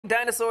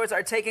Dinosaurs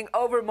are taking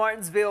over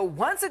Martinsville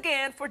once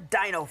again for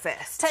Dino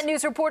Fest. 10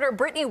 News reporter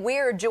Brittany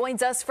Weir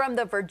joins us from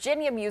the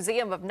Virginia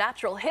Museum of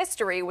Natural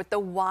History with the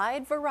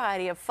wide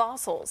variety of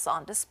fossils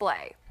on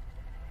display.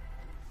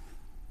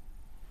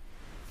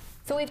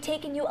 So we've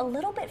taken you a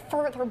little bit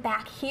further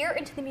back here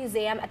into the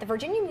museum at the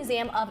Virginia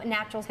Museum of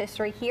Natural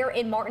History here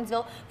in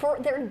Martinsville for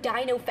their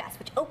Dino Fest,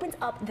 which opens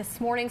up this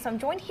morning. So I'm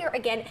joined here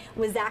again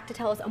with Zach to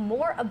tell us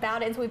more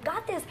about it. And so we've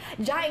got this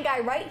giant guy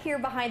right here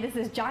behind us,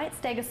 this giant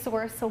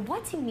stegosaurus. So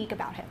what's unique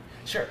about him?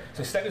 Sure.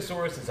 So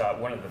Stegosaurus is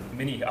one of the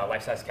many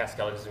life-size cat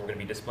skeletons we're going to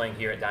be displaying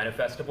here at Dino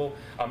Festival.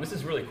 This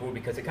is really cool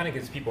because it kind of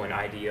gives people an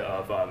idea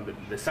of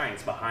the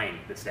science behind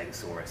the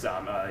Stegosaurus.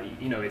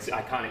 You know, it's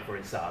iconic for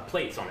its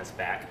plates on its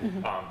back,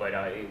 but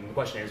the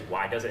question is,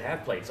 why does it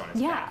have plates on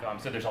its back?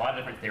 So there's a lot of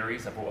different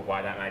theories of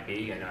why that might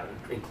be, and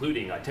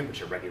including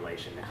temperature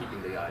regulation, and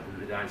keeping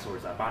the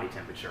dinosaur's body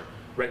temperature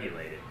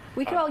regulated.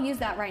 We could all use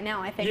that right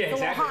now, I think. Yeah,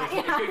 it's exactly.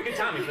 A little hot. Good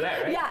timing for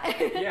that, right?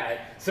 Yeah. Yeah.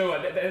 So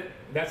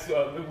that's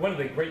one of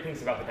the great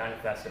things about the Dino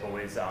Festival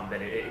is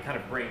that it kind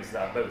of brings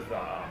both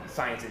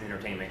science and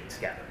entertainment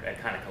together. It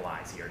kind of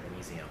collides here in the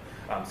museum.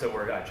 So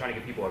we're trying to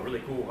give people a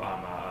really cool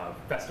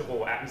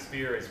festival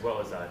atmosphere, as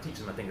well as teach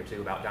them a thing or two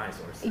about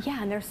dinosaurs.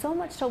 Yeah, and there's so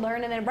much to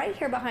learn. And then right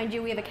here behind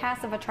you, we have a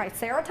cast of a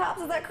Triceratops.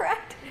 Is that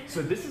correct?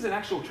 So this is an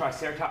actual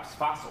Triceratops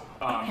fossil.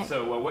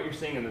 So what you're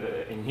seeing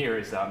in here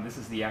is this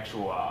is the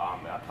actual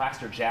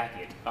plaster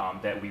jacket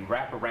that we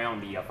wrap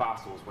around the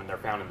fossils when they're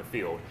found in the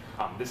field.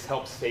 This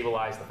helps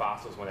stabilize the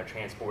fossils when they're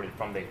transported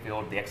from the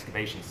field, the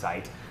excavation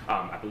site.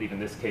 I believe in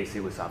this case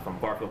it was from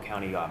Barfield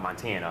County,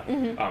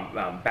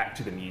 Montana, back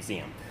to the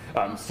museum.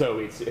 So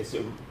if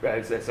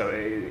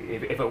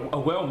a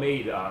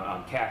well-made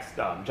cast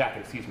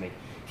jacket,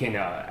 can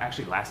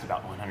actually last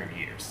about 100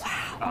 years.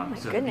 Wow! Oh my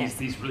so goodness.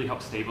 These really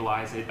help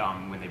stabilize it.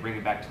 When they bring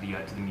it back to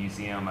the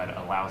museum, it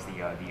allows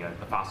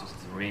the fossils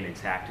to remain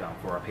intact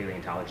for our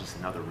paleontologists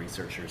and other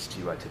researchers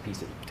to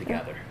piece it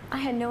together. I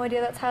had no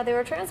idea that's how they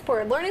were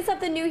transported. Learning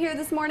something new here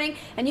this morning,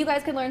 and you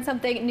guys can learn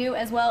something new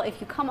as well if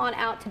you come on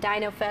out to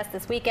Dino Fest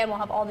this weekend. We'll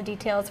have all the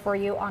details for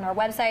you on our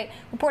website.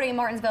 Reporting in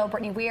Martinsville,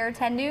 Brittany Weir,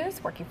 10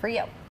 News, working for you.